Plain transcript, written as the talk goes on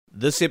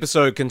This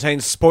episode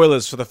contains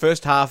spoilers for the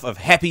first half of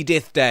Happy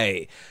Death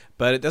Day,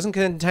 but it doesn't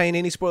contain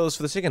any spoilers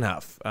for the second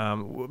half,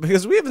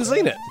 because we haven't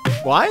seen it.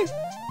 Why?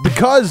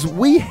 Because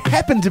we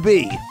happen to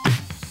be.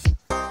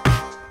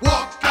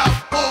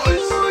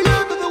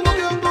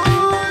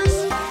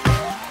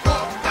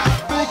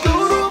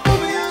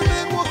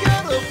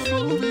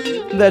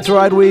 That's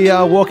right, we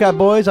Walk Out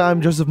Boys.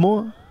 I'm Joseph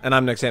Moore. And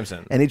I'm Nick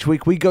Sampson. And each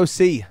week we go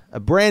see a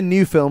brand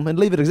new film and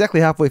leave it exactly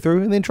halfway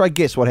through and then try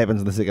guess what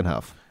happens in the second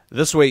half.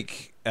 This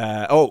week,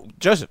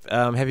 Joseph,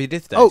 Happy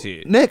Death Day to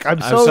you. Nick,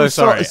 I'm so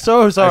sorry.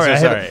 So sorry. I'm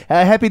so sorry.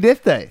 Happy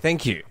Death Day.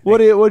 Thank you. What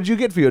did you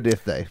get for your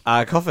death day?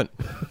 Coffin.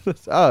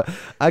 Oh,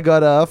 I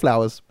got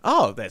flowers.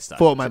 Oh, that's nice.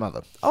 For my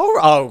mother.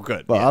 Oh,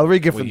 good. Well, yeah. I'll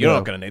re-gift them. You're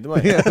not going to need them,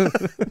 are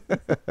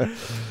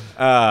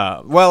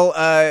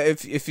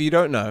you? If you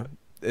don't know,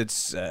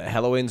 it's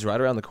Halloween's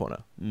right around the corner,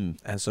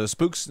 and so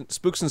spooks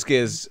and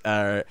scares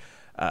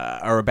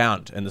are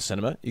abound in the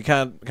cinema. You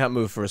can't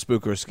move for a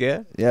spook or a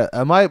scare. Yeah,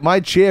 my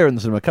chair in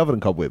the cinema covered in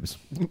cobwebs.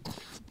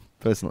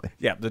 Personally.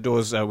 Yeah, the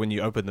doors when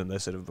you open them, they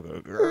sort of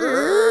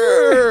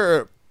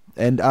go.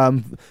 And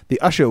the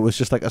usher was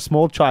just like a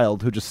small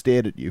child who just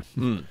stared at you.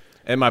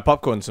 And my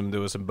popcorn, there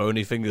were some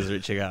bony fingers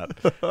reaching out.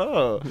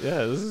 Oh,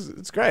 yeah,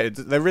 it's great.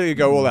 They really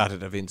go all out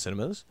at event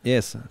cinemas.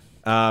 yes.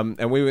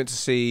 And we went to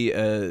see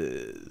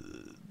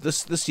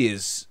this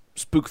year's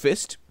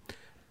Spookfest.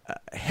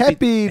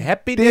 Happy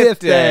Death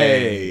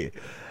Day.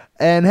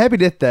 And Happy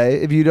Death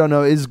Day, if you don't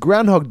know, is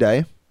Groundhog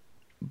Day,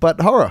 but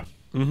horror.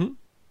 Mm-hmm.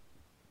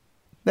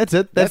 That's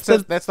it. That's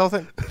the whole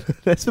thing.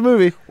 That's the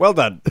movie. Well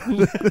done.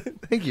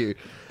 Thank you.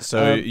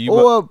 So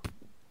or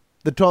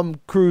the Tom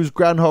Cruise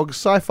Groundhog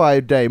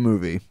Sci-Fi Day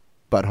movie,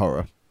 but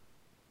horror.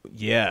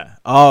 Yeah.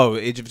 Oh,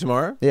 Edge of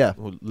Tomorrow? Yeah.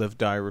 Or Live,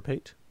 Die,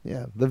 Repeat?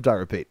 Yeah. Live, die,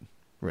 repeat.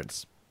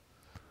 Rinse.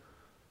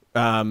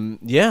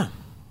 Yeah.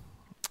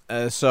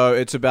 So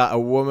it's about a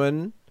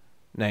woman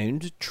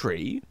named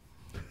Tree.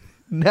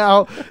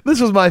 Now, this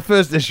was my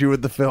first issue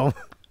with the film.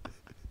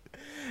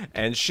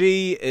 And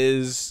she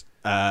is...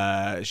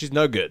 she's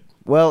no good.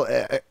 Well,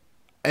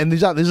 and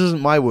this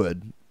isn't my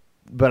word,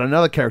 but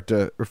another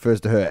character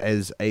refers to her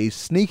as a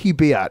sneaky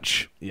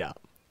biatch. Yeah.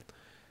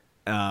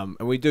 And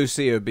we do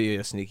see her be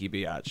a sneaky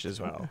biatch as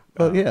well.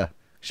 Well, yeah.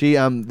 She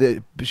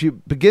she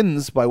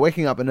begins by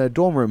waking up in her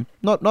dorm room.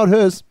 Not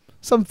hers.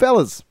 Some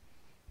fella's.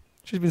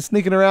 She's been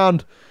sneaking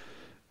around.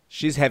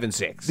 She's having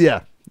sex.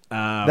 Yeah.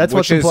 That's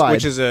what's implied.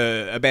 Which is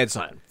a bad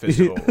sign, first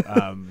of all.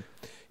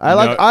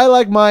 I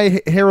like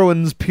my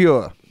heroines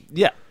pure.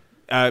 Yeah.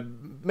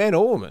 Man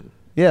or woman.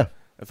 Yeah.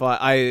 If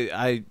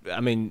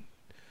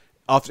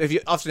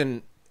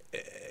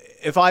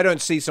if I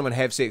don't see someone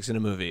have sex in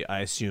a movie, I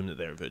assume that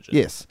they're a virgin.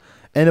 Yes.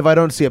 And if I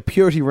don't see a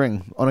purity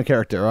ring on a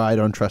character, I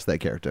don't trust that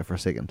character for a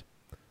second.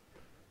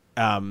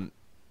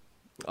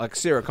 Like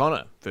Sarah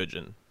Connor,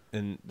 virgin,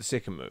 in the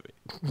second movie.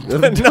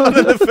 But not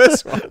in the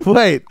first one.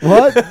 Wait,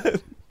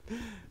 what?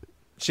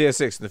 She has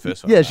sex in the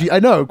first one. Yeah, right? I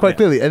know, quite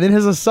clearly. And then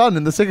has a son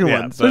in the second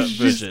one. So but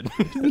she's virgin.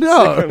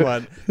 No. Second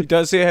one, you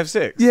don't see her have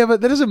sex. Yeah,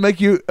 but that doesn't make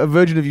you a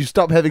virgin if you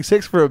stop having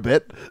sex for a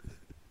bit.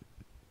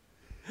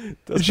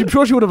 I'm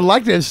sure she would have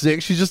liked to have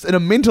sex. She's just in a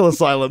mental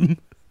asylum.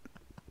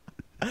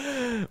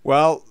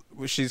 Well,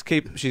 she's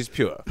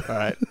pure, all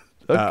right?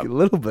 Okay, a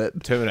little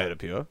bit. Terminator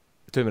pure.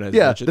 Terminator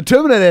Yeah, the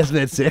Terminator hasn't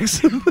had sex.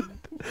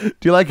 Do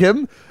you like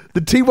him?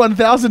 The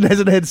T-1000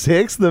 hasn't had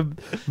sex. The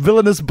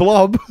villainous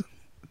blob.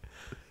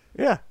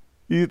 Yeah.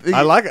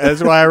 I like it.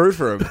 That's why I root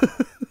for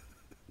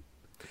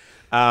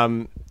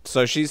him.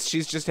 So she's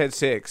just had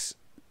sex,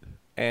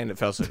 and it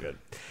felt so good.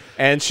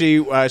 And she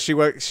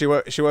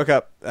woke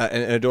up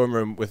in a dorm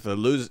room with a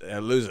loser.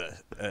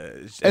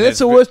 And that's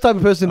the worst type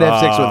of person to have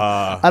sex with.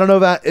 I don't know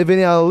if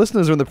any of our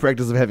listeners are in the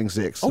practice of having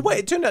sex. Oh wait,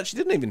 it turned out she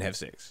didn't even have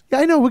sex.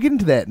 Yeah, I know. We're getting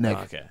to that, Nick.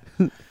 Oh, okay.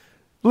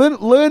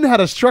 Learn how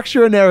to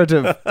structure a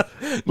narrative.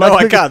 No,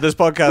 I can't. This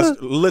podcast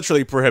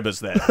literally prohibits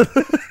that.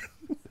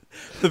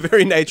 The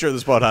very nature of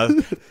this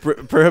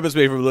podcast prohibits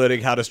me from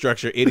learning how to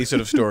structure any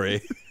sort of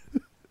story.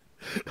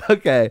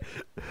 Okay,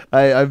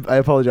 I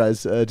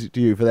apologize to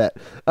you for that.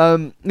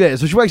 Yeah,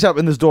 so she wakes up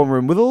in this dorm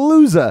room with a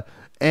loser,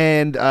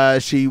 and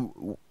she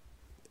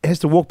has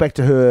to walk back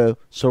to her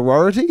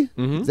sorority.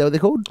 Mm-hmm. Is that what they're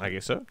called? I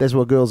guess so. That's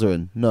what girls are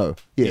in. No.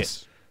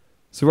 Yes.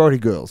 Sorority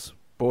girls.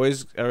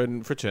 Boys are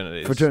in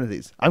fraternities.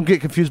 Fraternities. I'm getting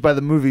confused by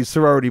the movie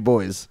Sorority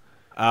Boys.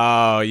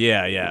 Oh,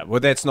 yeah. Well,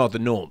 that's not the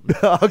norm.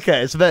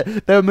 Okay, so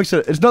they were mixing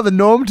it. It's not the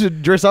norm to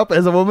dress up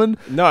as a woman?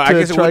 No, I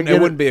guess it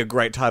wouldn't be a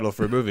great title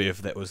for a movie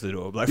if that was the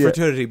norm. Like,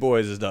 Fraternity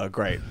Boys is not a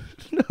great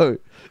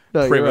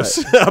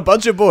premise. Right. A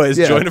bunch of boys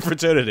join a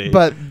fraternity.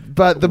 But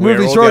the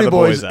movie Sorority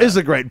Boys is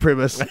a great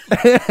premise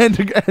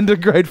and a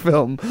great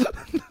film.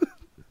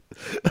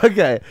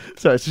 Okay,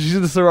 so she's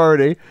in the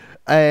sorority,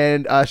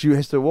 and she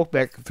has to walk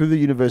back through the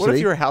university. What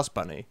if you're a house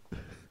bunny?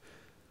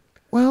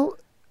 Well...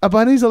 Are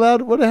bunnies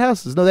allowed? What are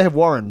houses? No, they have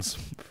warrens.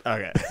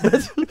 Okay.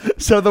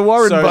 So the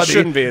Warren Bunny... So it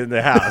shouldn't be in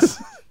the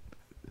house.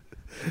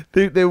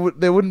 there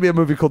wouldn't be a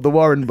movie called The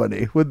Warren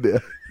Bunny, would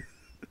there?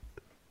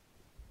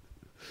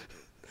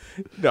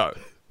 No.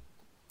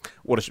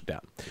 Watership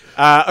Down.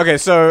 Okay,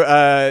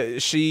 so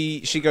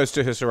she goes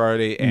to her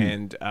sorority,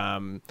 and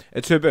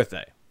it's her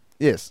birthday.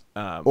 Yes.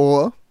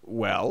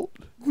 Well,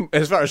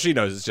 as far as she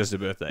knows, it's just her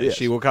birthday. Yes.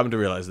 She will come to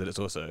realize that it's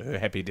also her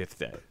happy death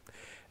day.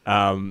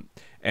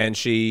 And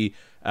she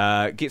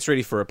gets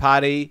ready for a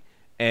party,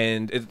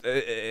 and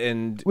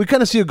we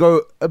kind of see her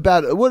go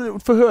about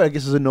what for her, I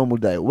guess, is a normal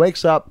day.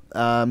 Wakes up,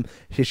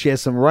 she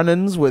has some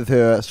run-ins with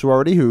her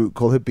sorority who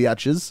call her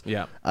biatches.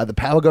 Yeah. The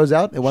power goes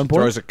out at one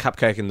point. Throws a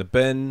cupcake in the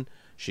bin.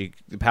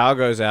 The power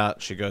goes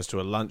out. She goes to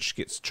a lunch,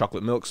 gets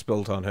chocolate milk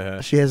spilt on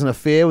her. She has an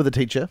affair with a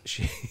teacher.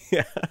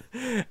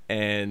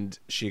 And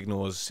she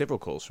ignores several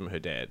calls from her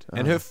dad.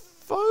 And her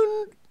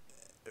phone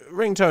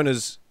ringtone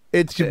is...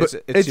 It's your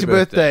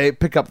birthday.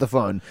 Pick up the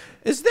phone.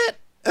 Is that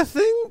a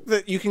thing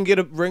that you can get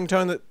a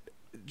ringtone that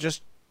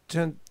just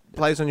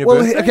plays on your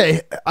birthday?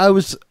 Okay, I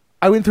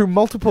went through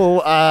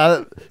multiple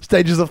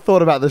stages of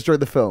thought about this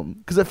during the film.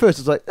 Because at first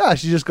it's like,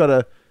 she just got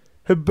her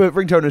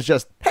ringtone is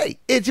just, hey,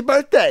 it's your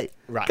birthday.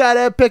 Right.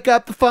 Gotta pick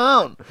up the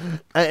phone.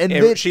 And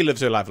then, she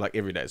lives her life like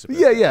every day is her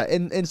birthday. Yeah.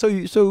 And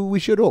so we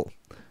should all.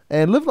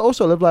 And live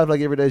life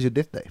like every day is your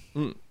death day.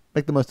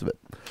 Make the most of it.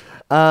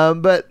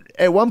 But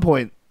at one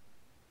point,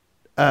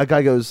 a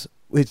guy goes,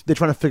 they're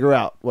trying to figure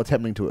out what's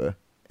happening to her.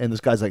 And this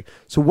guy's like,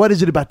 so what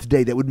is it about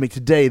today that would make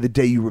today the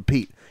day you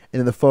repeat? And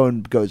then the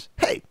phone goes,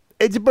 hey,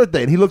 it's your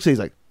birthday. And he looks at it, he's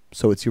like,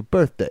 so it's your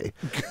birthday.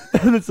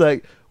 And it's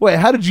like, wait,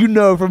 how did you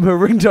know from her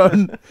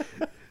ringtone?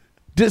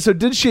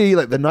 Did she,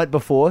 like the night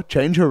before,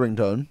 change her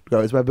ringtone?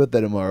 Go, it's my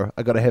birthday tomorrow.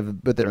 I got to have a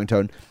birthday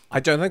ringtone. I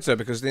don't think so,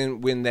 because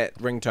then when that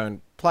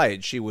ringtone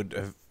played, she would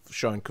have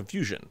shown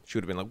confusion. She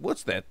would have been like,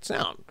 what's that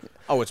sound?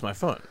 Oh, it's my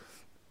phone.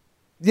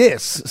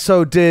 Yes.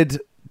 So do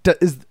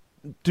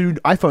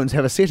iPhones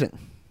have a setting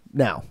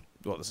now?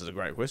 Well, this is a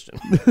great question.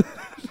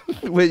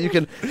 Where you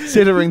can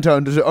set a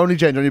ringtone to only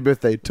change on your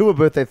birthday to a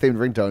birthday-themed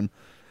ringtone.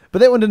 But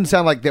that one didn't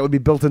sound like that would be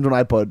built into an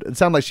iPod. It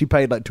sounded like she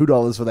paid like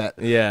 $2 for that.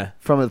 Yeah.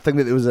 From a thing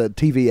that there was a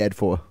TV ad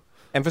for.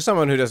 And for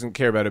someone who doesn't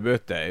care about her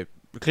birthday,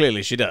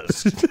 clearly she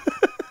does.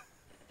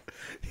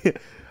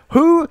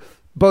 Who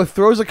both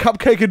throws a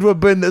cupcake into a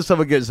bin that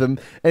someone gives them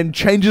and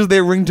changes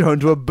their ringtone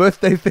to a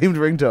birthday-themed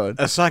ringtone?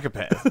 A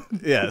psychopath.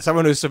 Yeah,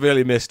 someone who's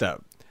severely messed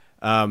up.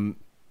 So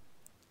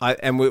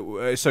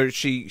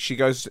she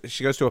goes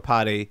to a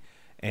party,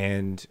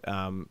 and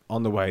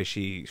on the way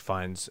she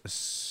finds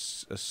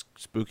a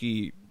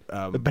spooky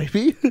a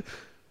baby.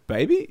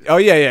 Baby? Oh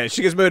yeah.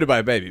 She gets murdered by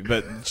a baby,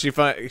 but she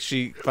finds a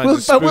spooky.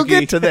 But we'll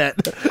get to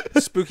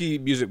that. Spooky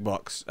music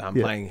box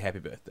playing "Happy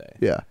Birthday."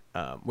 Yeah.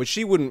 Which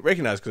she wouldn't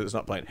recognize because it's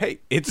not playing. Hey,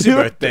 it's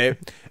your birthday,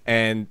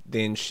 and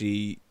then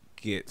she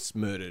gets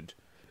murdered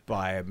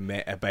by a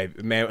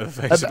baby, man with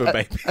the face of a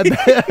baby,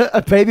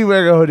 a baby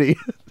wearing a hoodie.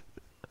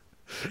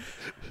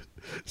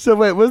 So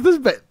wait, was this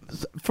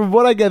from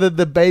what I gathered,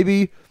 the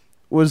baby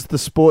was the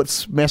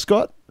sports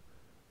mascot?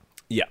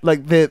 Yeah,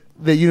 like the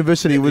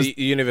university was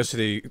the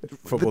university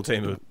football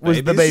team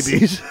was the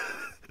babies.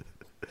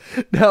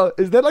 Now,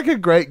 is that like a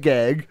great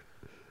gag,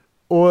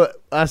 or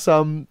because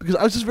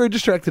I was just very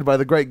distracted by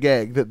the great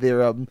gag that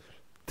their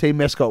team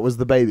mascot was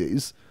the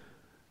babies.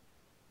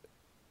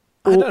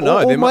 I don't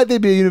know. Or might there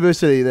be a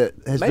university that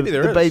has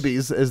the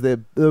babies as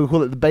they'll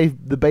call it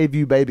the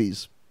Bayview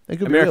Babies?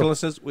 American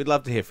listeners, we'd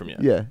love to hear from you.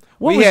 Yeah.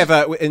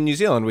 In New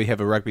Zealand, we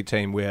have a rugby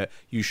team where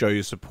you show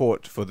your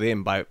support for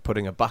them by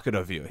putting a bucket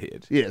over your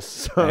head.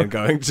 Yes. And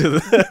going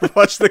to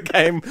watch the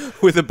game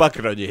with a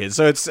bucket on your head.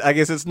 So I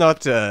guess it's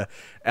not out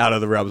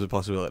of the realms of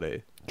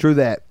possibility. True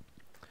that.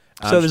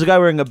 So there's a guy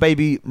wearing a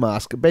baby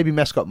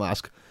mascot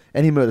mask,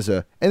 and he murders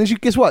her. And then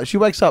guess what? She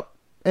wakes up,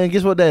 and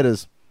guess what day it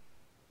is?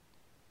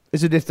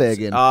 It's her death day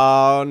again.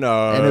 Oh,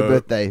 no. And her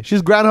birthday.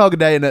 She's Groundhog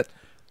Day in it.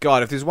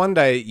 God, if there's one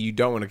day you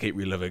don't want to keep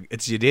reliving,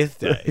 it's your death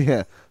day.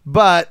 Yeah.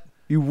 But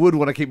you would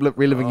want to keep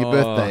reliving your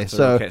birthday. It's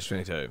so a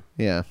catch-22.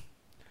 Yeah.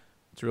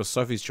 It's a real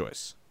Sophie's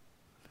choice.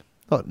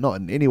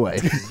 Not in any way.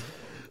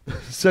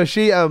 So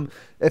she,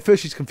 at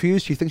first she's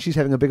confused. She thinks she's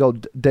having a big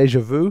old deja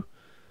vu.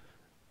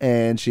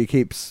 And she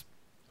keeps...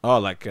 Oh,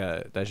 like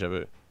deja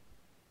vu.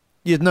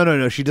 Yeah,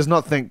 no. She does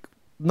not think...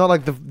 Not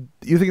like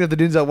you're thinking of the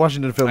Denzel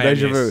Washington film,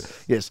 Deja Vu.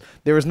 Yes.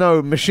 There is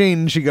no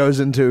machine she goes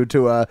into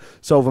to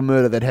solve a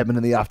murder that happened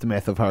in the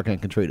aftermath of Hurricane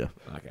Katrina.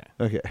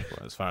 Okay.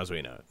 Well, as far as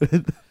we know.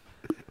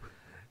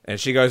 And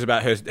she goes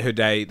about her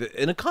day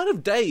in a kind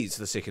of daze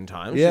the second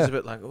time. Yeah. She's a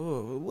bit like,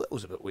 oh, that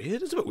was a bit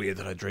weird. It's a bit weird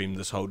that I dreamed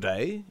this whole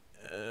day.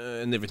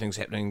 And everything's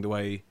happening the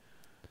way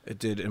it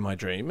did in my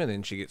dream. And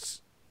then she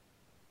gets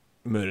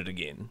murdered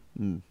again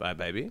by a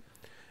baby.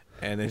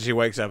 And then she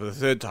wakes up the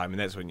third time, and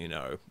that's when you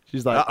know.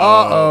 She's like,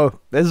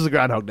 this is a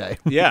Groundhog Day.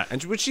 Yeah,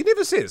 which she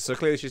never says, so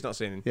clearly she's not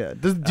seen. Yeah.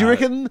 Do you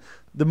reckon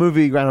the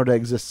movie Groundhog Day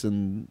exists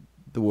in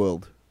the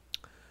world?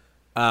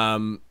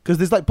 Because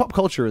there's like pop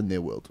culture in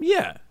their world.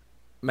 Yeah.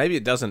 Maybe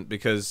it doesn't,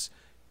 because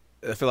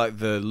I feel like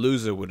the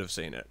loser would have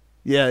seen it.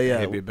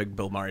 Yeah. He'd be a big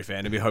Bill Murray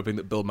fan. He'd be hoping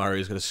that Bill Murray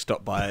is going to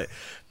stop by.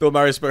 Bill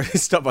Murray's supposed to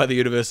stop by the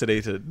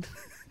university to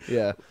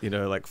Yeah.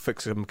 Like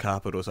fix some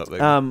carpet or something.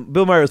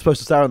 Bill Murray was supposed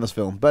to star in this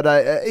film, but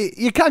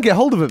you can't get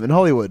hold of him in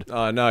Hollywood.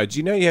 Oh, no. Do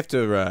you know you have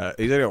to...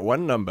 he's only got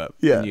one number.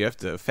 Yeah. And you have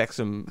to fax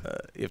him...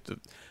 you have to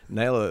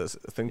nail a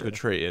thing to a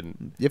tree.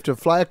 And You have to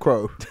fly a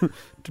crow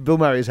to Bill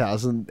Murray's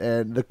house, and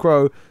the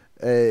crow...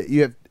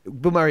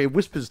 Bill Murray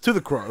whispers to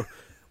the crow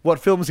what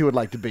films he would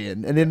like to be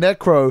in, and then that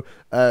crow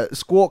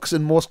squawks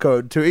in Morse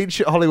code to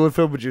each Hollywood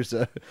film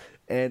producer,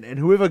 and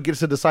whoever gets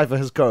to decipher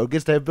his code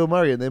gets to have Bill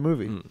Murray in their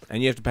movie.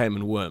 And you have to pay him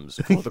in worms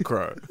for the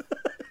crow.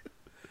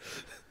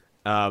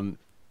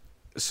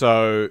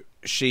 So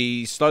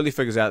she slowly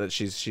figures out that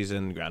she's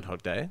in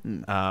Groundhog Day,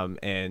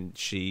 and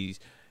she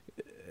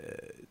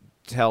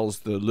tells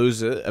the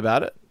loser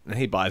about it, and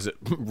he buys it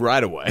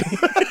right away.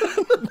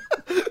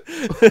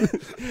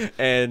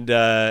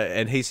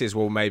 And he says,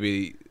 well,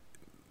 maybe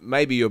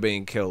you're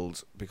being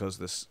killed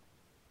because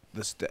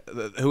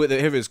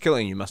whoever's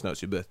killing you must know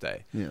it's your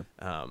birthday. Yeah.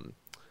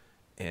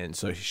 And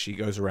so she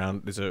goes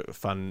around. There's a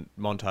fun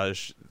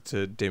montage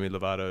to Demi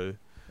Lovato,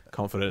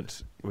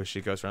 Confident, where she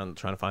goes around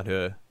trying to find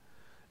her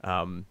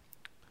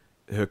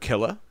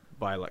killer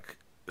by like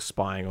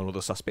spying on all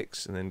the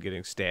suspects and then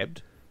getting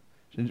stabbed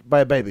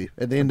By a baby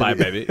at the end. At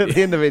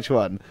the end of each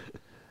one.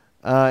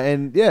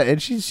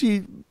 And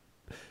she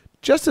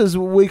just as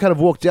we kind of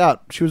walked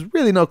out, she was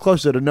really no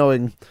closer to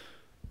knowing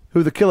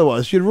who the killer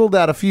was. She had ruled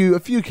out a few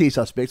key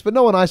suspects, but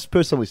no one I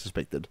personally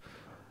suspected.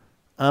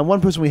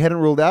 One person we hadn't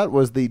ruled out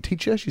was the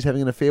teacher she's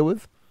having an affair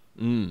with.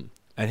 And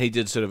he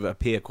did sort of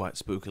appear quite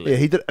spookily. Yeah,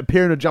 he did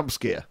appear in a jump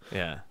scare.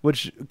 Yeah.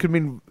 Which could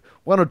mean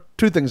one or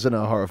two things in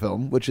a horror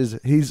film, which is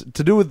he's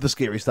to do with the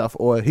scary stuff,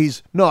 or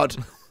he's not.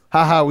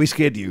 Haha, we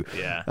scared you.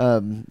 Yeah.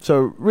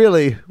 So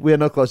really, we are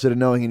no closer to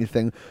knowing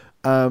anything.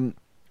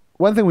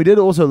 One thing we did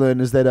also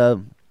learn is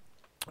that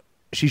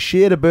she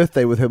shared a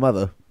birthday with her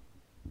mother,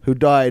 who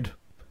died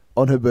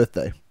on her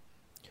birthday.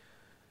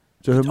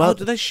 So her mother.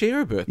 Did they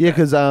share a birthday? Yeah,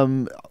 because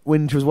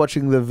when she was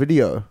watching the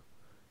video,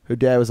 her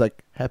dad was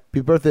like,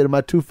 "Happy birthday to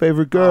my two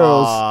favorite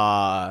girls."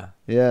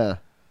 Yeah,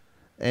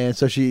 and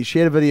so she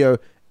shared a video.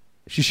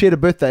 She shared a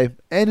birthday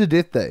and a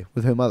death day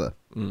with her mother.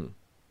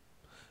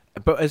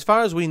 But as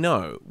far as we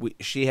know,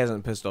 she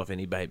hasn't pissed off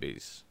any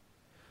babies.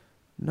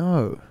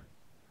 No.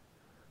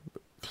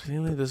 But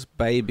clearly, this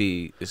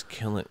baby is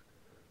killing.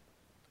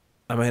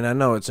 I mean, I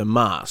know it's a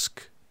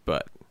mask,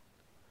 but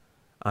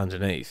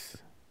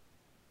underneath,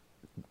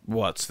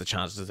 what's the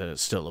chances that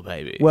it's still a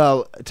baby?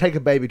 Well, take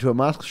a baby to a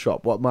mask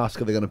shop. What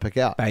mask are they going to pick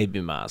out?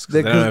 Baby masks.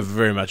 They don't have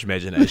very much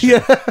imagination.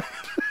 Yeah.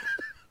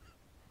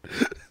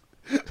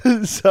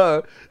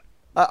 So,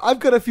 I've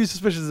got a few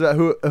suspicions about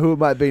who it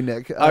might be,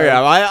 Nick. Oh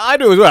yeah, I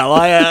do as well.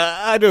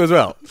 I do as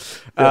well.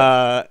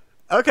 Yeah.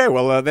 Okay,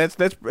 well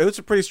it's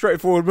a pretty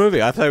straightforward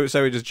movie. I thought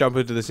so. We just jump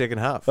into the second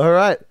half. All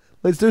right,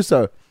 let's do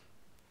so.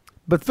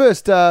 But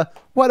first, why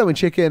don't we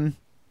check in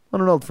on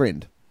an old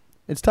friend?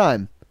 It's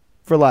time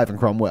for Live in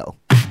Cromwell.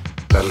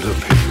 That'll do,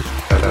 Pete.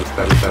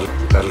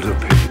 That'll do,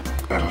 Pete.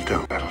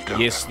 That'll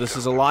do. Yes, this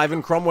is Alive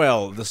in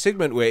Cromwell, the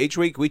segment where each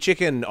week we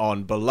check in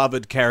on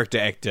beloved character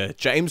actor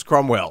James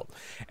Cromwell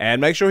and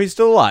make sure he's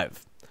still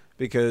alive,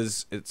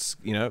 because it's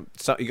you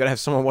got to have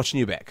someone watching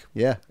you back.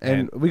 Yeah,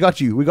 and we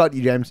got you,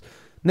 James.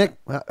 Nick,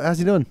 how's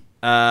he doing?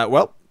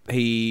 Well,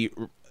 he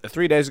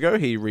 3 days ago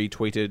he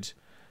retweeted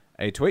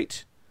a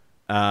tweet,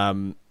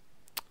 and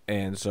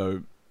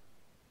so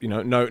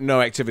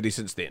no activity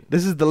since then.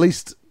 This is the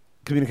least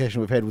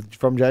communication we've had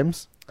from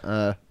James.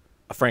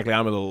 Frankly,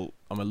 I'm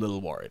a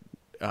little worried.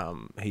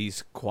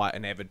 He's quite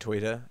an avid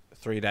tweeter.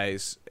 3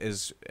 days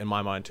is, in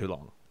my mind, too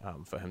long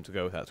for him to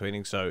go without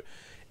tweeting. So,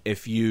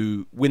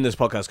 when this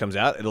podcast comes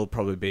out, it'll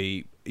probably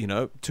be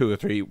 2 or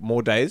 3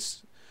 more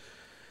days.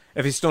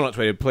 If he's still not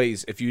tweeted,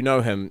 please, if you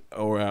know him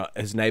or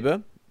his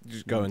neighbor,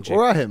 just go and check.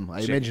 Or him,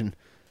 I imagine.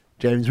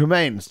 James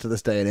remains to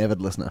this day an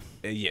avid listener.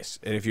 Yes,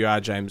 and if you are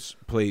James,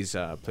 please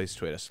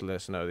tweet us. Let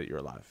us know that you're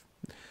alive.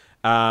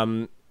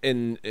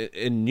 In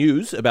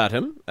news about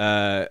him,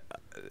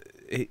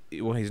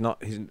 he's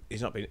not been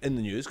in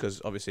the news because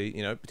obviously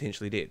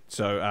potentially dead.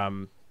 So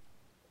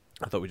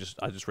I thought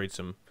I just read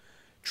some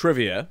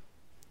trivia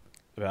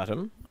about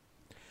him.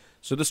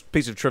 So this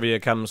piece of trivia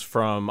comes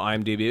from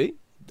IMDb.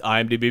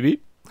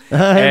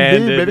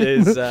 And it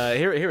is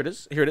here it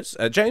is.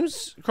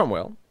 James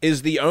Cromwell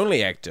is the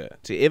only actor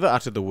to ever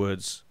utter the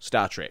words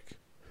Star Trek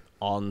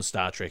on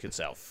Star Trek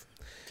itself.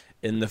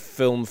 In the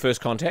film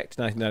First Contact,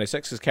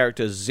 1996, his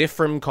character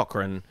Zephyr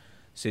Cochrane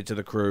said to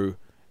the crew,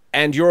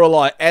 "And you're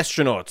all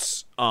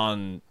astronauts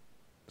on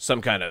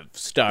some kind of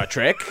Star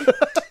Trek."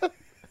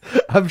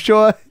 I'm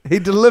sure he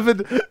delivered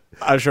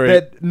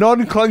that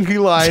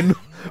non-clunky line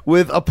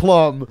with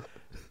aplomb.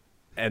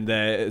 And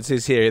it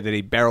says here that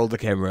he barreled the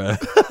camera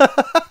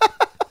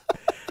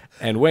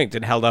and winked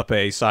and held up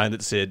a sign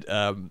that said,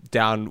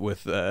 "Down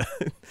with the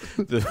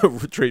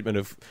treatment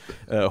of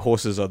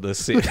horses on the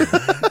set."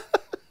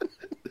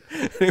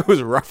 It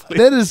was roughly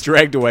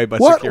dragged away by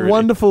security. What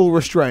wonderful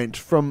restraint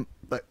from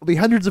the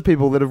hundreds of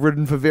people that have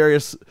written for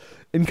various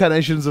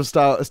incarnations of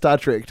Star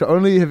Trek to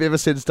only have ever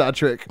said Star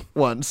Trek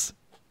once.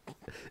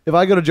 if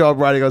I got a job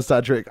writing on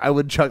Star Trek, I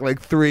would chuck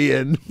like 3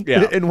 in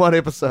Yeah. in one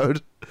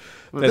episode.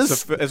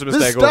 That's a This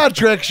mistake. Star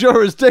Trek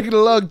sure is taking a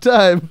long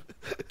time.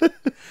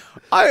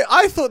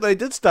 I thought they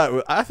did start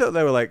with. I thought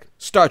they were like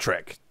Star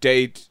Trek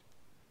date.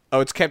 Oh,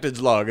 it's Captain's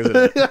log, isn't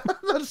it?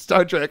 That's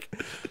Star Trek.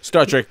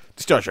 Star Trek.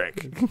 Star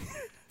Trek.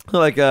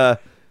 Like,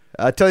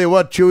 I tell you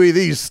what, Chewie,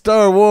 these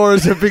Star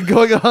Wars have been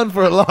going on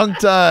for a long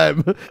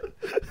time.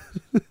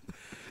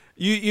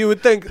 You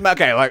would think,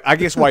 okay, like I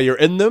guess while you're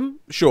in them,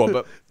 sure,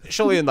 but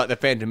surely in like the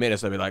Phantom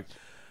Menace, they'll be like,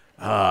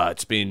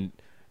 it's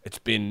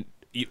been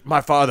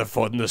my father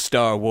fought in the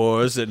Star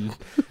Wars, and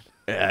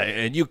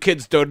you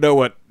kids don't know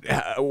what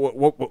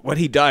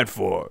he died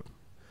for.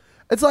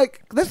 It's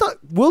like, that's not...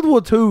 World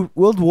War II,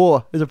 World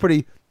War is a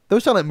pretty...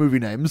 Those sound like movie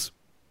names.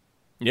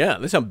 Yeah,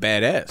 they sound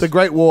badass. The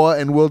Great War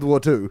and World War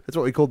II. That's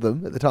what we called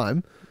them at the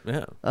time.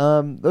 Yeah.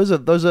 Those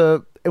are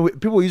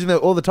people were using that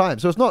all the time.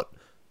 So it's not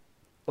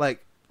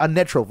like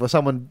unnatural for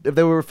someone if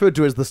they were referred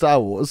to as the Star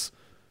Wars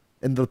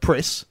in the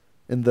press,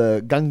 in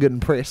the Gungan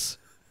press.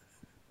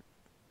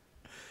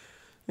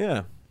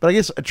 Yeah. But I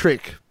guess a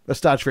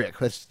Star Trek,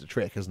 that's just a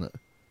trek, isn't it?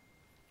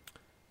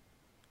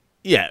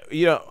 Yeah,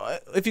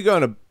 if you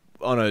go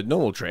on a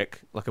normal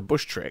trek, like a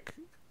bush trek.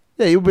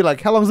 Yeah, you'll be like,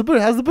 how's the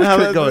bush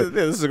trek going? Yeah,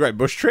 this is a great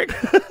bush trek.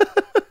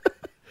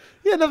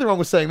 Yeah, nothing wrong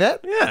with saying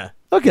that. Yeah.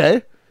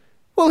 Okay.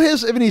 Well,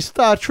 here's if any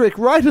Star Trek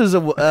writers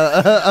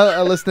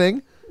are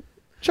listening.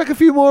 Chuck a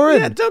few more in.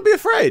 Yeah, don't be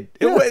afraid.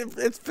 Yeah.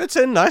 It fits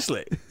in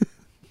nicely.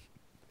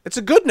 It's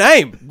a good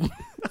name.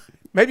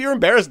 Maybe you're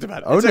embarrassed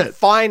about it. Own It's a it.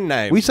 fine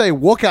name. We say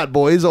walkout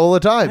boys all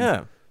the time.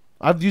 Yeah.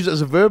 I've used it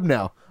as a verb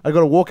now. I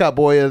got a walkout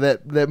boy of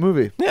that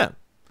movie. Yeah.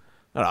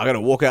 I got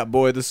to walk out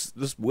boy this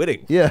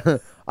wedding. Yeah.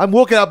 I'm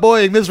walkout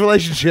boying this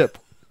relationship.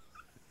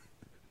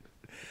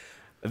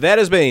 That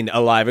has been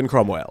Alive in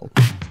Cromwell.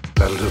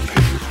 That'll do,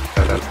 Pete.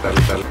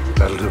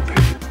 That'll do,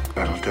 Pete.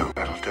 That'll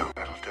do.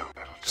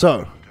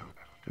 So,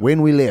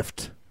 when we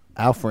left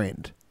our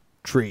friend,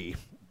 Tree,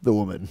 the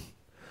woman,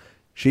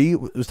 she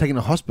was taken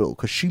to hospital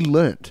because she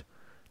learnt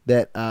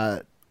that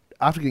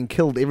after getting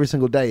killed every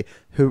single day,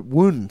 her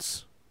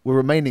wounds were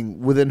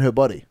remaining within her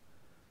body.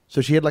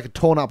 So she had like a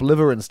torn up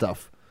liver and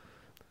stuff.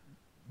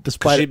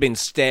 Despite She'd been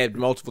stabbed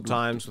multiple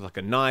times with like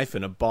a knife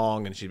and a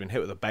bong, and she'd been hit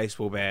with a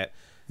baseball bat.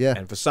 Yeah.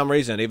 And for some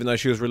reason, even though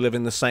she was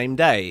reliving the same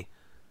day,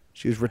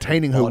 she was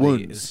retaining her body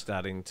wounds. is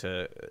starting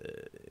to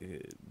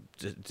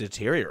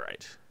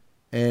deteriorate.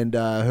 And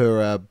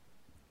the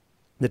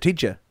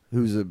teacher,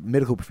 who's a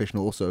medical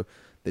professional also,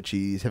 that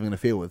she's having an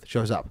affair with,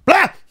 shows up.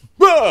 Blah!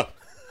 Ah!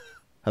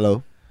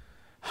 Hello?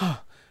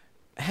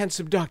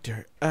 Handsome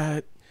doctor,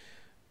 I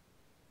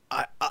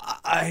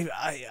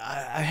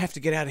have to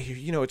get out of here.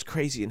 You know, it's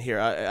crazy in here.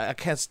 I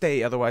can't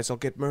stay, otherwise I'll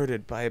get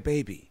murdered by a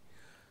baby.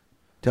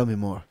 Tell me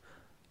more.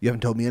 You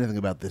haven't told me anything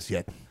about this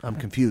yet. I'm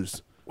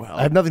confused. Well,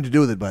 I have nothing to do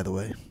with it, by the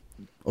way.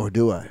 Or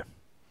do I?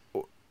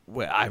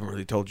 Well, I haven't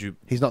really told you.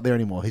 He's not there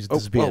anymore. He's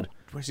disappeared.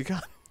 Where's he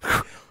gone?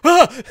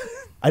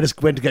 I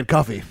just went to get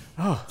coffee.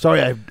 Oh.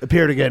 Sorry I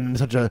appeared again in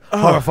such a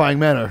horrifying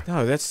manner.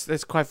 No,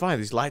 that's quite fine.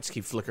 These lights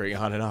keep flickering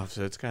on and off,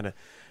 so it's kind of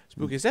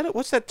spooky. Is that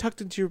what's that tucked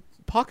into your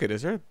pocket?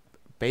 Is there a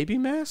baby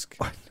mask?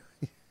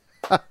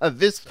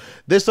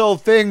 This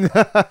old thing.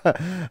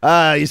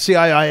 You see,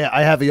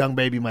 I have a young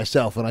baby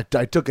myself, and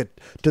I took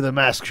it to the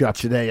mask shop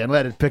today and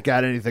let it pick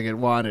out anything it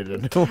wanted.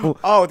 And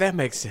Oh, that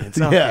makes sense.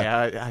 Okay,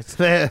 Yeah. I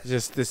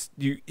just this.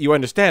 You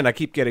understand? I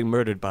keep getting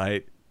murdered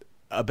by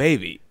a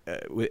baby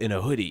in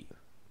a hoodie.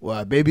 well,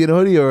 a baby in a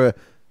hoodie, or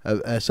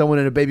someone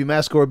in a baby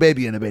mask, or a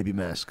baby in a baby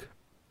mask.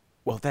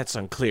 Well, that's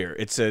unclear.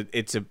 It's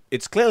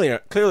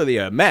clearly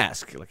a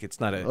mask. Like it's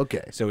not a.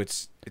 Okay. So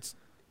it's.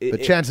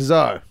 But chances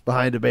are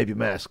behind a baby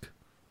mask.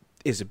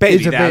 Is a baby.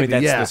 It's a I mean,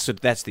 baby, that's yeah.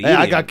 that's the. Hey,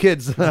 I idiom. got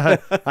kids.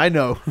 I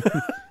know.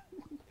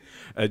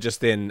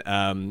 Just then,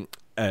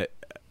 like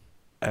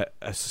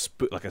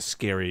a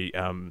scary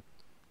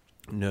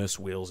nurse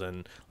wheels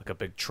in like a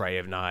big tray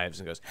of knives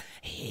and goes,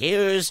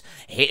 "Here's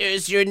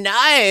your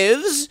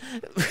knives."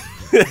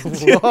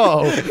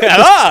 Whoa.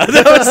 That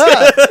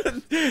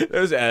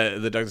was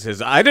the doctor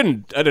says, "I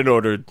didn't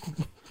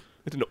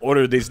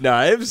order these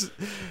knives,"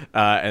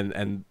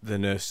 and the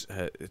nurse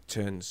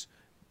turns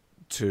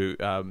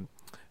to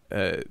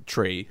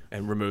Tree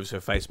and removes her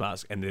face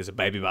mask, and there's a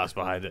baby mask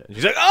behind it. And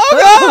she's like, "Oh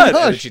God!" And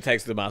then she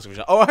takes the mask. And she's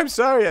like, "Oh, I'm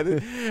sorry."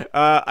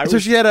 So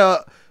she had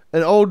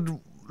an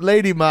old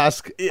lady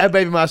mask, a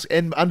baby mask,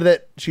 and under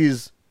that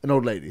she's an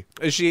old lady.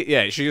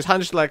 She was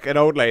hunched like an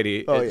old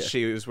lady. Oh, and yeah.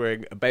 She was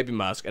wearing a baby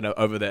mask, and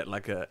over that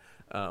like a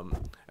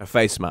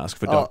face mask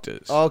for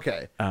doctors.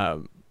 Okay.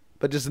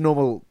 But just a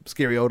normal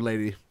scary old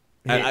lady.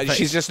 Face.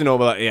 She's just a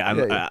normal,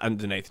 Yeah.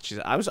 underneath. She's.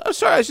 I'm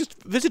sorry. I was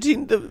just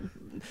visiting the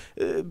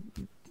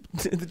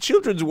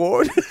children's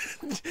ward.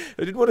 I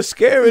didn't want to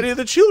scare any of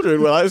the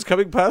children while I was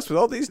coming past with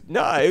all these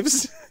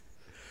knives.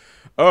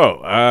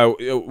 Well,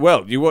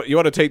 you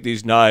want to take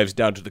these knives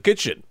down to the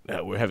kitchen?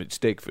 We're having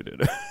steak for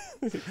dinner.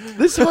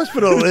 This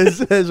hospital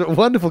is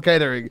wonderful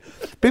catering.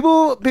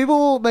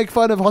 People make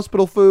fun of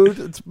hospital food.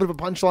 It's a bit of a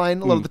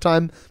punchline a lot of the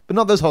time, but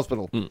not this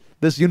hospital.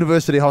 This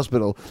university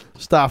hospital,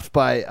 staffed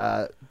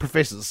by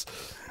professors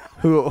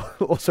who are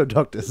also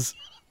doctors,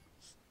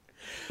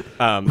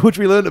 which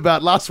we learned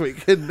about last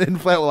week in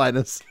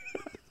Flatliners.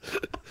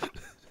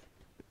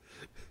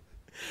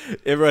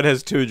 Everyone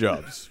has two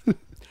jobs.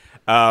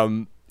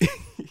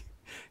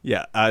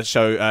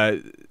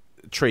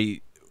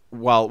 Tree,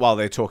 while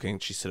they're talking,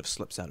 she sort of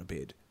slips out of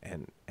bed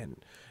and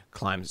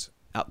climbs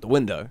out the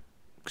window.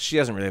 She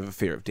doesn't really have a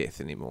fear of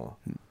death anymore,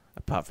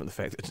 apart from the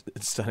fact that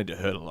it's starting to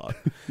hurt a lot.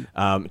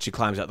 She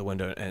climbs out the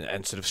window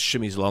and sort of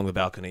shimmies along the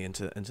balcony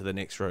into the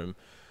next room.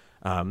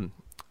 And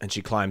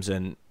she climbs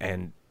in,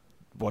 and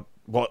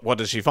what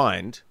does she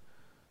find?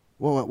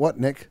 What,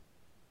 Nick?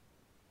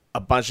 A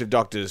bunch of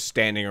doctors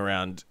standing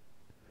around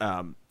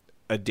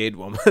a dead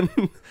woman.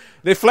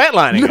 They're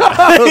flatlining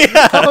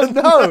her. Oh,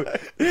 no.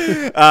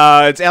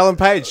 It's Ellen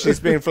Page.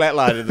 She's being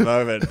flatlined at the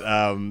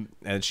moment.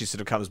 And she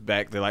sort of comes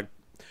back. They're like,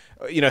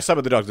 some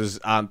of the doctors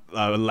are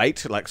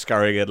late, like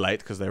scurrying in late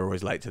because they're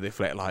always late to their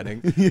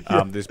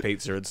flatlining. There's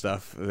pizza and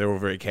stuff. They're all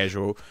very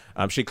casual.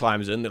 She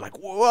climbs in. They're like,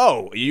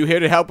 whoa, are you here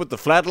to help with the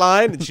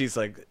flatline? And she's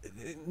like,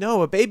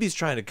 no, a baby's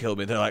trying to kill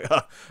me. They're like,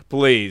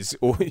 please.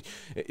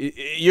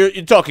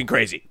 You're talking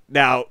crazy.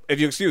 Now, if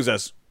you excuse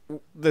us,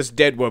 this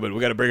dead woman,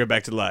 we're going to bring her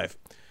back to life.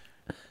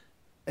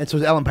 And so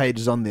Ellen Page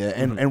is on there,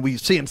 and we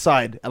see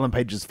inside Ellen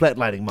Page's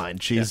flatlining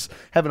mind. She's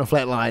having a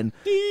flatline.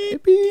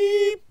 Beep,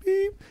 beep,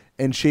 beep.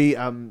 And she,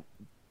 Ellen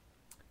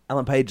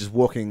Page is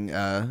walking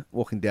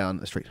down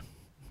the street,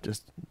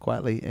 just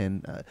quietly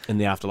and in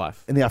the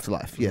afterlife. In the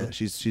afterlife, yeah.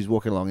 She's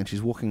walking along, and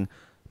she's walking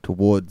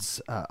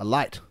towards a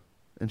light,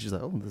 and she's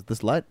like, "Oh,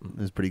 this light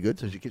is pretty good."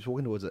 So she keeps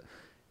walking towards it,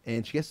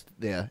 and she gets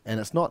there, and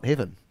it's not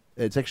heaven.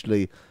 It's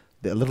actually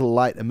a little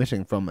light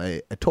emitting from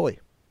a toy,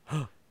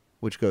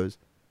 which goes,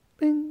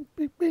 bing,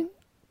 bing, bing,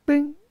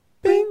 bing,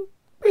 bing,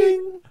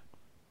 bing.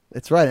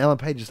 That's right. Ellen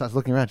Page just starts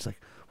looking around. She's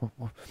like,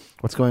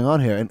 what's going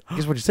on here? And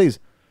guess what she sees?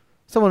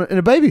 Someone in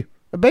a baby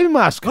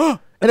mask. And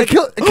it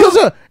kills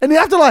her in the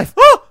afterlife.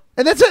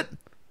 And that's it.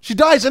 She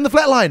dies in the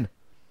flatline.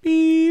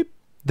 Beep.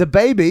 The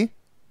baby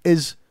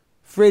is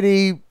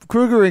Freddy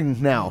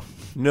Kruegering now.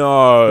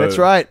 No. That's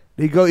right.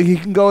 He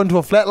can go into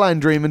a flatline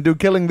dream and do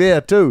killing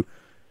there too.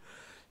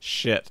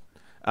 Shit.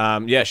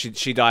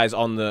 She dies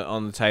on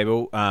the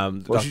table.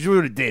 She's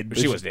already dead.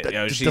 She was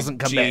dead. She doesn't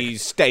come back. She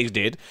stays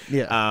dead.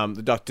 Yeah.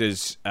 The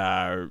doctors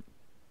are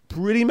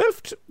pretty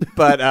miffed,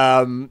 but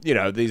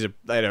these are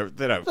they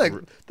don't. Like,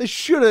 they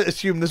should have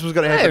assumed this was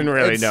going to happen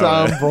really at know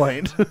some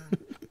point.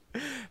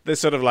 They're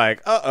sort of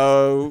like,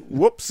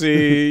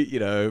 whoopsie,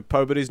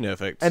 puberty's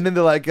perfect. And then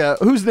they're like,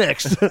 who's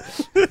next?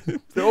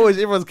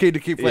 Everyone's keen to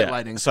keep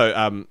flatlining.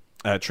 So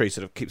Tree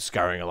sort of keeps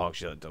scurrying along.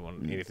 She doesn't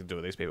want anything to do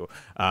with these people.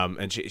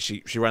 And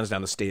she runs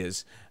down the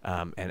stairs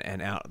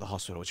and out of the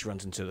hospital. She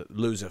runs into the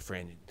loser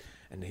friend,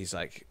 and he's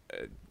like,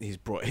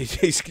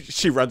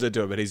 she runs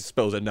into him, and he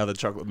spills another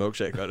chocolate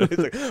milkshake on it. He's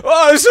like,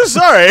 oh, I'm so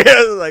sorry.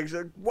 Like,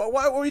 what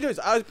were you doing?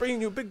 I was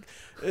bringing you a big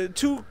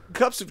 2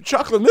 cups of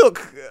chocolate milk.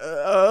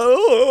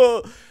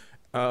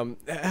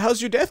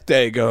 How's your death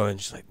day going?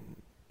 She's like,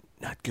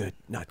 not good.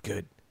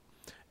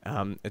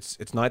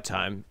 It's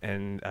nighttime,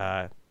 and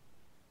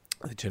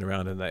they turn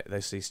around and they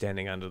see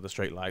standing under the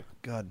street light,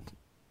 God,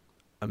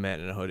 a man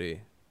in a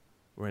hoodie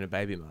wearing a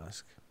baby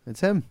mask. It's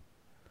him,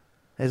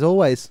 as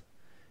always.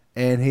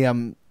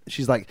 And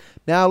she's like,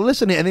 now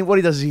listen here. And then what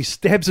he does is he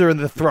stabs her in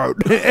the throat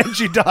and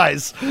she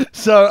dies.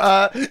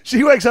 So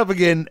she wakes up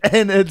again,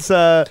 and it's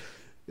hey,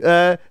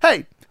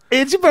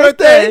 it's your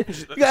birthday.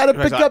 You gotta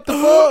pick up the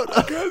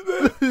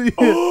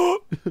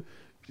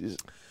phone.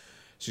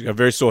 She's got a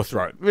very sore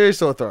throat.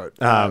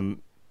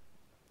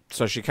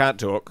 So she can't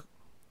talk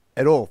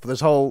at all for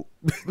this whole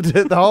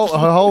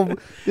her whole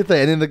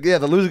thing. And then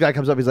the loser guy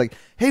comes up. He's like,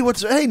 hey,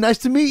 nice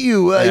to meet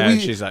you.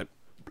 She's like,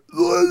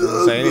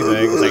 doesn't say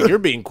anything. It's like, you're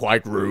being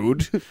quite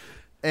rude.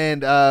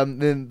 And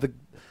then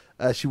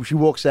she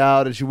walks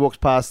out, and she walks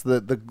past the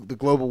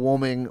global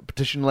warming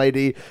petition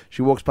lady.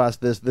 She walks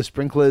past the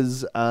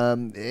sprinklers,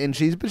 and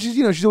she's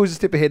always a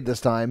step ahead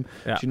this time.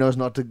 Yeah. She knows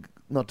not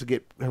to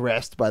get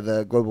harassed by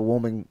the global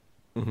warming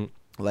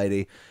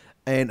lady.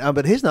 And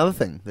but here's another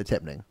thing that's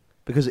happening,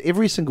 because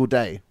every single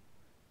day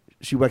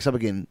she wakes up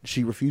again,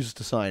 she refuses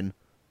to sign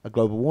a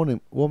global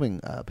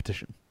warming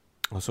petition.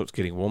 Oh, so it's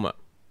getting warmer.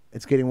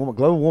 It's getting warmer.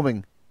 Global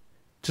warming,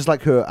 just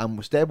like her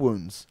stab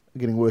wounds, are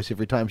getting worse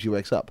every time she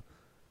wakes up.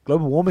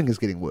 Global warming is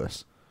getting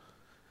worse.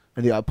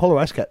 And the polar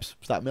ice caps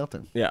start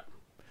melting. Yeah.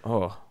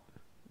 Oh.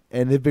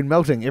 And they've been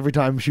melting every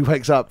time she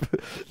wakes up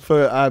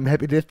for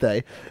Happy Death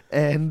Day.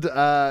 And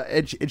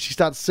she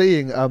starts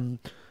seeing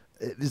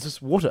there's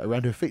just water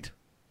around her feet.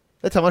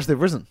 That's how much they've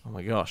risen. Oh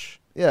my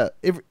gosh. Yeah.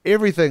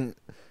 Everything,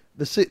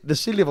 the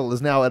sea level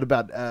is now at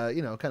about,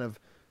 kind of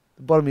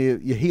the bottom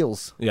of your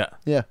heels. Yeah.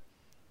 Yeah.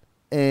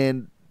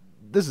 And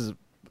this is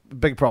a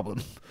big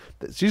problem.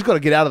 She's got to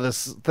get out of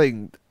this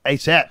thing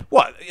ASAP.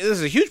 What? This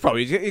is a huge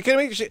problem. You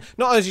kidding me?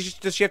 Not only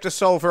does she have to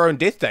solve her own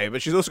death day,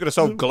 but she's also going to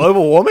solve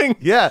global warming?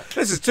 Yeah.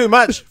 This is too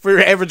much for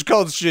your average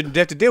college student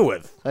to have to deal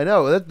with. I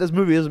know. This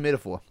movie is a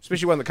metaphor.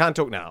 Especially one that can't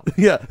talk now.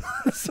 Yeah.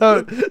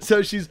 So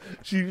she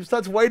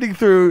starts wading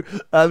through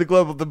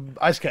the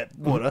ice cap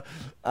water,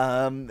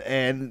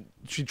 and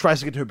she tries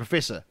to get to her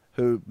professor,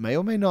 who may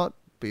or may not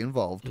be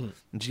involved.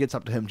 And she gets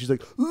up to him. She's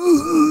like,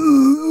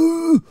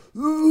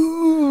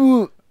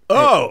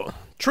 "Oh,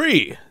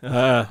 tree.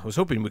 I was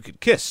hoping we could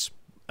kiss.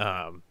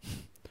 No?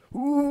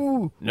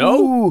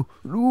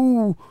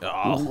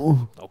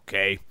 Oh,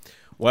 okay.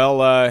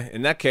 Well,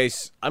 in that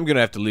case, I'm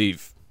gonna have to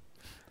leave."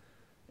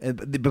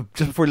 But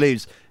just before he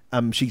leaves,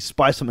 she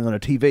spies something on her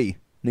TV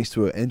next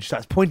to her, and she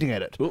starts pointing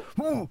at it.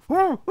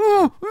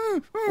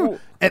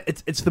 And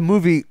it's the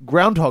movie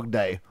Groundhog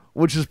Day,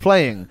 which is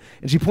playing,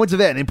 and she points at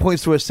that and then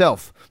points to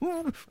herself.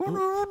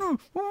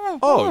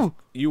 Oh,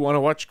 you want to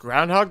watch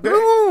Groundhog Day?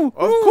 Of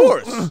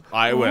course.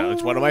 I will.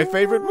 It's one of my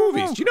favorite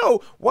movies. You know,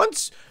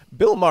 once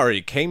Bill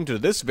Murray came to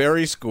this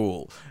very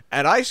school,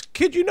 and I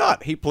kid you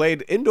not, he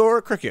played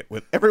indoor cricket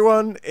with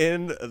everyone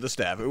in the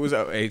staff. It was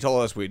he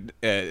told us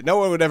no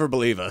one would ever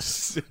believe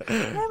us.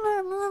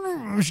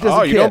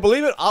 Oh, you don't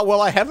believe it? Oh,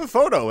 well, I have a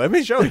photo. Let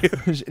me show you.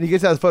 And he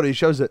gets out his photo. He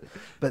shows it,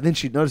 but then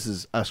she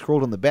notices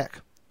scrolled on the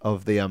back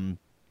of the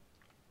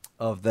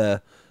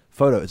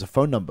photo is a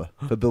phone number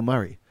for Bill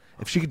Murray.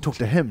 If she can talk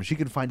to him, she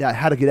can find out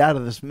how to get out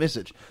of this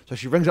message. So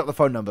she rings up the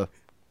phone number.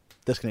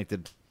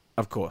 Disconnected.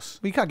 Of course.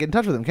 Well, you can't get in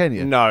touch with him, can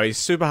you? No, he's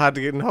super hard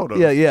to get in hold of.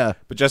 Yeah.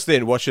 But just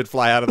then, what should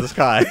fly out of the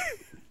sky?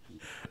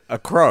 A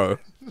crow.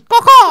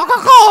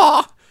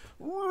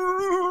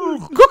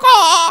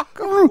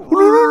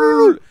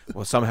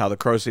 Well, somehow the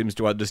crow seems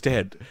to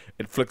understand.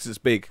 It flicks its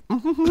beak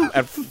and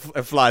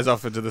it flies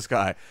off into the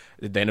sky.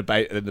 Then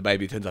the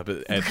baby turns up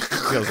and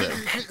kills her.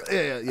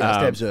 Yeah,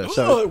 stabs her.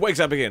 So it wakes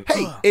up again.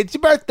 Hey, it's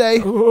your birthday.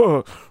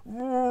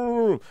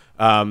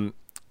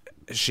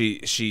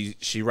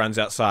 She runs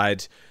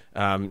outside.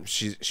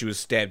 She was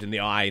stabbed in the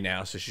eye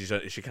now, so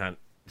she can't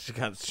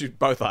shoot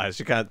both eyes.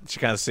 She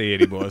can't see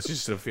anymore.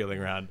 She's sort of feeling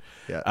around.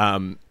 Yeah.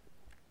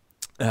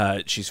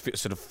 She's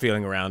sort of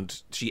feeling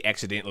around. She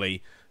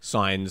accidentally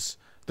signs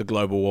the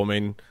global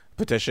warming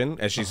petition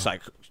as she's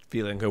like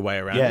feeling her way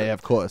around. Yeah,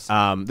 of course.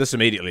 This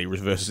immediately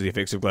reverses the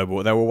effects of global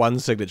warming. They were one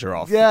signature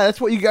off. Yeah, that's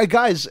what you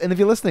guys. And if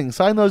you're listening,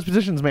 sign those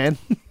petitions, man.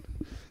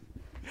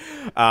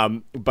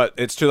 But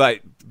it's too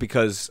late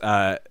because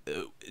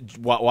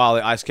while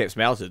the ice caps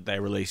melted, they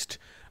released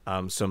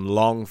some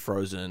long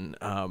frozen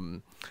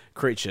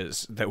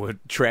creatures that were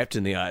trapped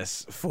in the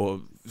ice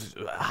for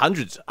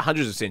hundreds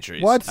of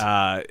centuries. What?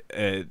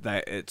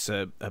 It's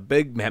a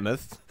big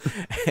mammoth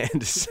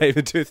and a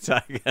saber-toothed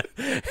tiger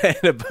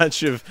and a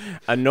bunch of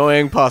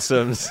annoying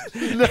possums.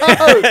 No.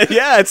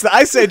 Yeah, it's the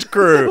Ice Age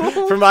crew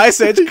from Ice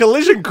Age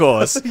Collision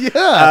Course.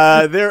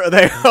 Yeah.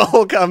 They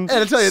all come And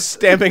I tell you,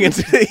 stamping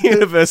into the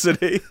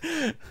university.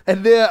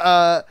 And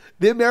their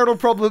marital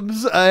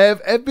problems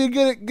have been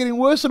getting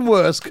worse and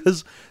worse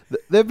because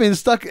they've been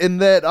stuck in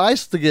that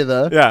ice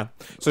together. Yeah.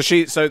 So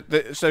she's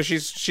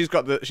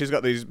got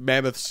these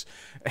mammoths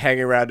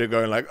hanging around her,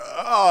 going like,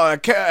 "Oh,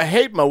 I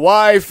hate my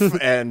wife,"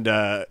 and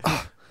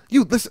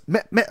You listen,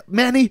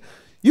 Manny.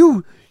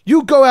 You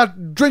go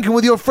out drinking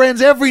with your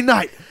friends every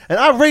night, and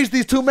I raise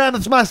these two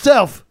mammoths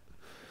myself.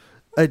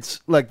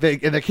 It's like they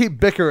keep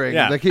bickering.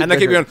 yeah, They keep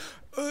going.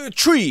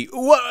 Tree,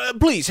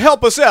 please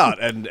help us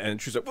out,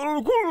 and she's like,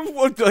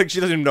 what? Like she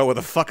doesn't even know what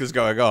the fuck is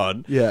going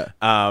on. Yeah.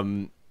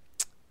 And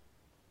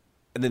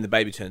then the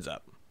baby turns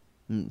up,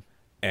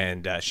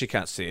 and she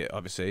can't see it,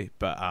 obviously.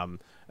 But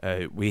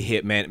we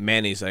hear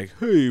Manny's like,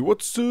 "Hey,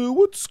 what's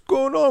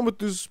going on with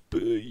this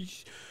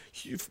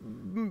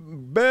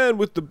man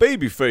with the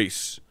baby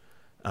face?"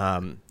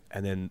 And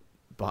then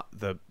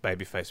the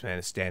baby face man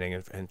is standing,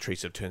 and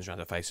Teresa turns around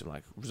her face and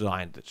like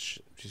resigned that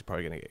she's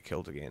probably going to get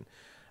killed again.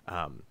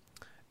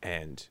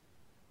 And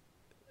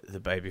the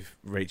baby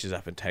reaches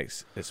up and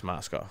takes its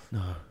mask off.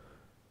 No.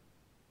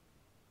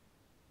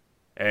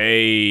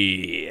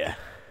 Hey.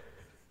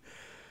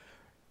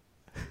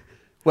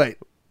 Wait.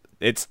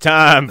 It's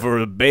time for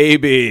the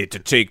baby to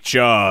take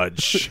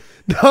charge.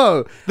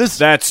 No.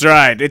 That's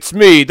right. It's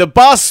me, the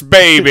boss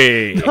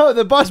baby. No,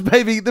 the boss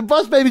baby. The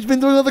boss baby's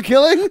been doing all the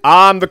killing.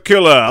 I'm the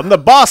killer. I'm the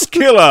boss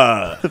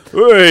killer.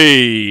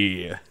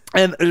 Hey.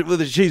 And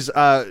she's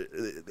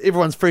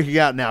everyone's freaking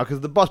out now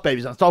because the boss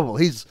baby's unstoppable.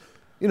 He's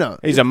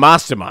a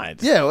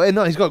mastermind. Yeah, and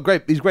no, he's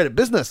great at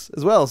business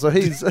as well. So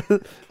he's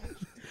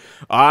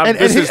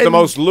this is the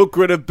most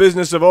lucrative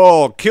business of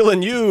all,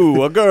 killing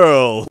you, a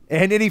girl.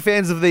 And any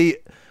fans of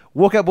the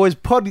Walkout Boys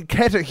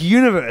podcatic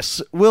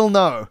universe will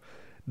know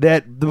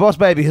that the boss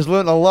baby has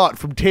learned a lot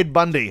from Ted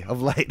Bundy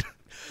of late.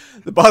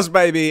 The Boss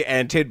Baby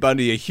and Ted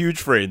Bundy are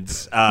huge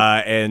friends,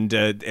 and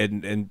a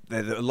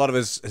lot of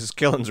his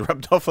killings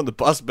rubbed off on the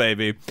Boss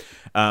Baby.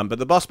 But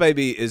the Boss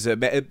Baby is a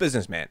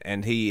businessman,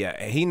 and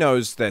he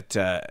knows that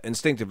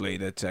instinctively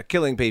that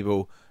killing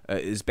people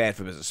is bad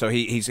for business. So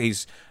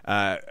he's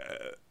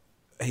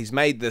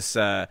made this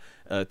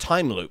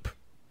time loop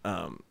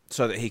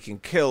so that he can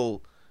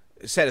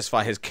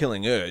satisfy his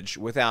killing urge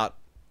without,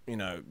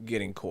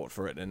 getting caught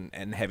for it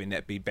and having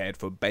that be bad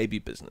for baby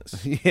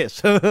business.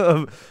 Yes.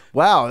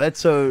 Wow, that's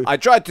so. I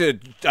tried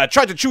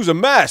to choose a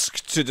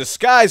mask to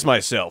disguise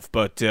myself,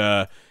 but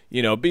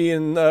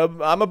being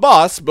I'm a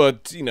boss,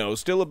 but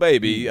still a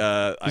baby.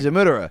 He's a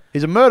murderer.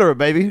 He's a murderer,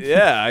 baby.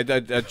 Yeah,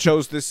 I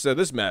chose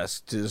this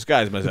mask to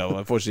disguise myself.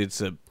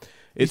 Unfortunately,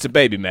 it's a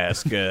baby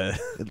mask. It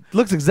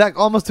looks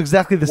almost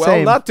exactly the well,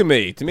 same. not to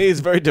me. To me, it's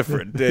very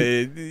different.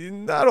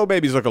 Not all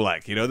babies look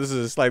alike. This is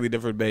a slightly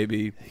different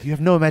baby. You have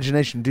no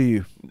imagination, do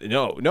you?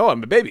 No,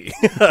 I'm a baby.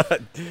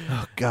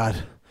 Oh,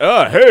 God.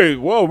 Hey,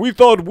 well, we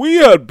thought we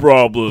had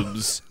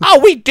problems. Oh,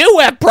 we do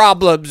have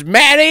problems,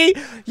 Manny.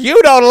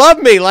 You don't love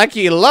me like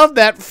you love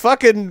that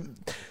fucking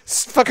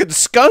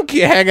skunk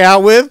you hang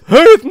out with.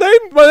 Hey,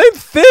 my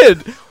name's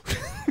Thid.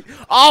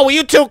 Oh, will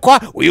you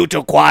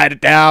two quiet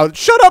it down?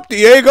 Shut up,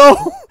 Diego.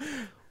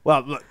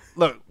 Well,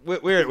 look,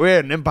 we're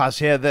in an impasse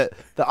here. The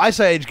Ice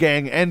Age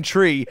gang and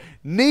Tree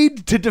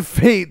need to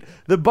defeat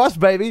the Boss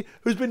Baby,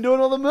 who's been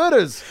doing all the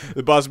murders.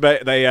 The Boss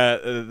Baby,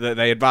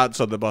 they advance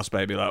on the Boss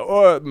Baby. Like,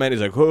 oh,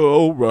 Manny's like, oh,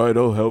 all right,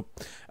 I'll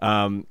help.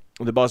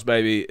 The Boss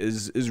Baby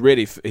is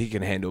ready. He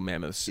can handle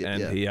mammoths,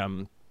 and he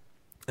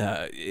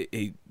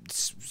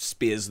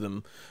spears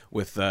them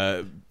with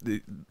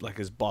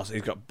his boss.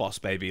 He's got Boss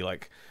Baby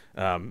like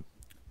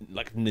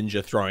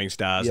ninja throwing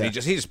stars. Yeah. He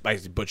just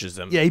basically butchers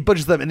them. Yeah, he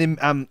butchers them, and then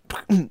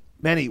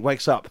Manny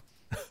wakes up.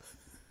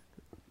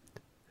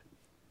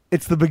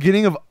 It's the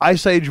beginning of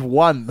Ice Age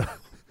 1.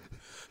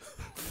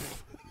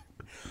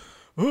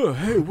 Oh,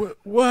 hey, what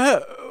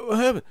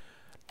happened?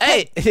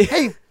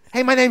 Hey,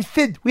 my name's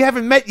Sid. We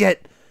haven't met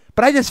yet,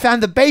 but I just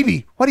found the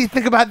baby. What do you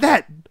think about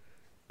that?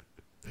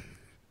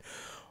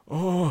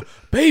 Oh,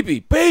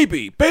 baby,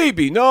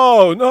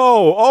 no,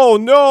 oh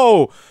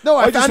no. No,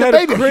 I just found had a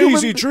baby, a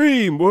crazy human-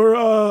 dream where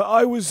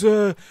I was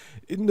in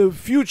the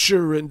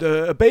future and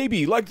a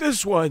baby like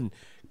this one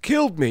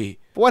killed me.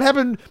 What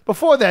happened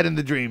before that in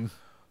the dream?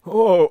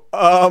 Oh,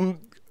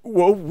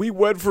 well, we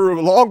went for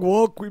a long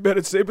walk. We met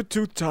a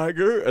saber-toothed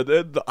tiger, and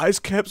then the ice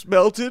caps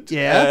melted.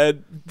 Yeah.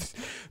 And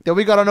Then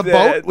we got on a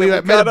boat. We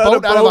met a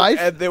boat out of ice.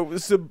 and there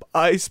was some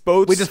ice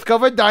boats. We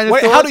discovered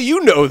dinosaurs. Wait, how do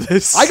you know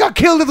this? I got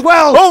killed as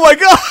well. Oh my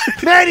god!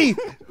 Manny,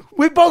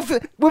 we're both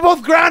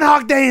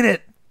Groundhog Day in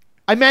it.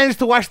 I managed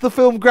to watch the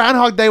film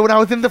Groundhog Day when I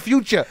was in the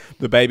future.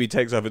 The baby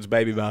takes off its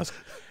baby mask.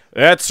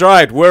 That's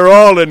right, we're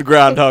all in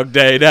Groundhog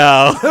Day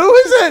now. Who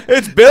is it?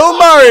 It's Bill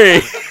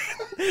Murray.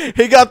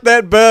 He got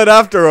that bird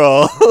after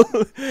all.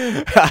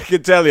 I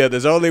can tell you,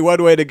 there's only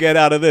one way to get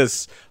out of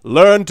this.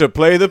 Learn to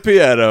play the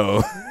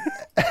piano.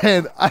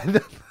 And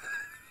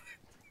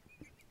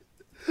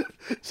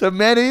so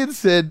Manny and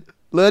Sid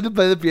learn to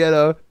play the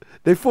piano.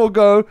 They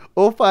forego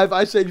all 5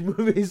 Ice Age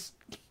movies.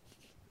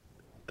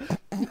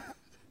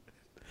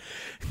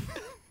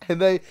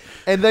 and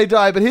they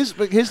die. But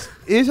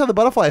here's how the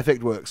butterfly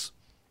effect works,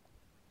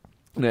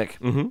 Nick.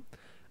 Mm-hmm.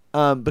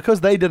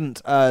 Because they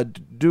didn't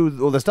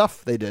do all the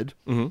stuff they did,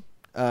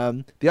 Mm-hmm.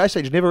 the Ice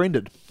Age never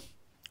ended.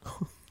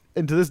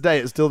 And to this day,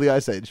 it's still the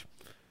Ice Age.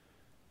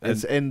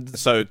 And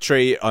so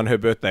Tree, on her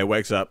birthday,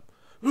 wakes up.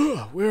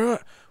 Oh,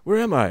 where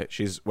am I?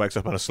 She wakes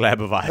up on a slab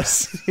of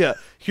ice. Yeah,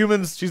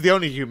 humans. She's the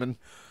only human.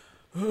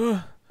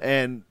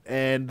 and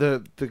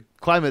the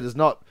climate is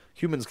not.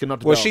 Humans cannot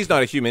develop. Well, she's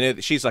not a human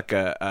either. She's like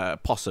a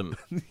possum.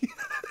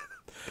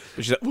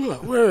 But she's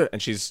like, where?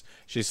 And she's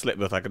slept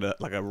with like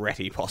a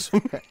ratty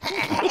possum.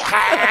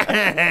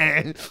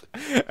 And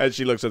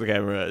she looks at the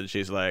camera and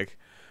she's like,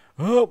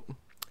 "Oh,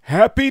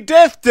 happy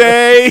Death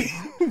Day."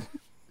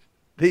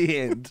 The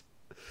end.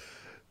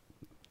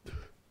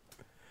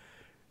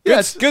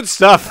 Yes, good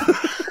stuff.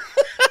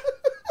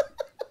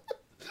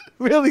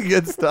 Really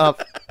good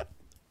stuff.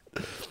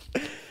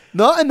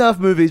 Not enough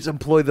movies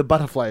employ the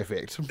butterfly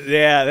effect.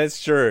 Yeah,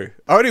 that's true.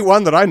 Only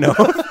one that I know.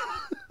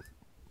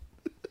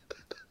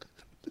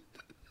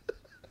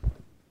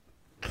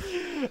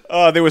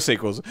 Oh, there were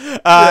sequels.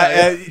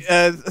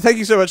 Thank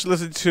you so much for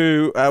listening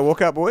to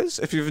Walkout Boys.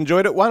 If you've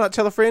enjoyed it, why not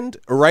tell a friend?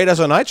 Rate us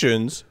on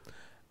iTunes.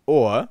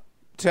 Or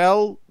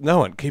tell no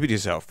one. Keep it to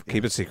yourself.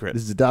 Keep it secret.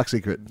 This is a dark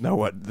secret. No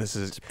one. This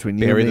is between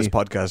you bury and this me.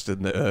 podcast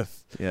in the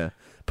earth. Yeah.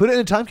 Put it in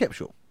a time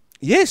capsule.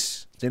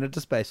 Yes. Send it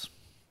to space.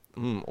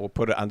 Or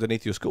put it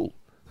underneath your school.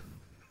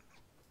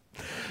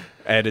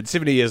 And in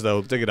 70 years,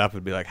 they'll dig it up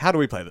and be like, how do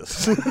we play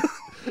this?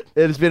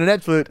 It has been an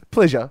absolute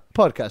pleasure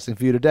podcasting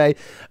for you today.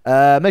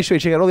 Make sure you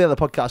check out all the other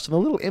podcasts on the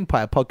Little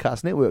Empire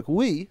Podcast Network.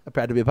 We are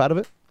proud to be a part of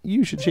it.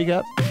 You should check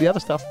out the other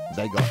stuff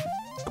they got.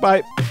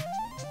 Goodbye.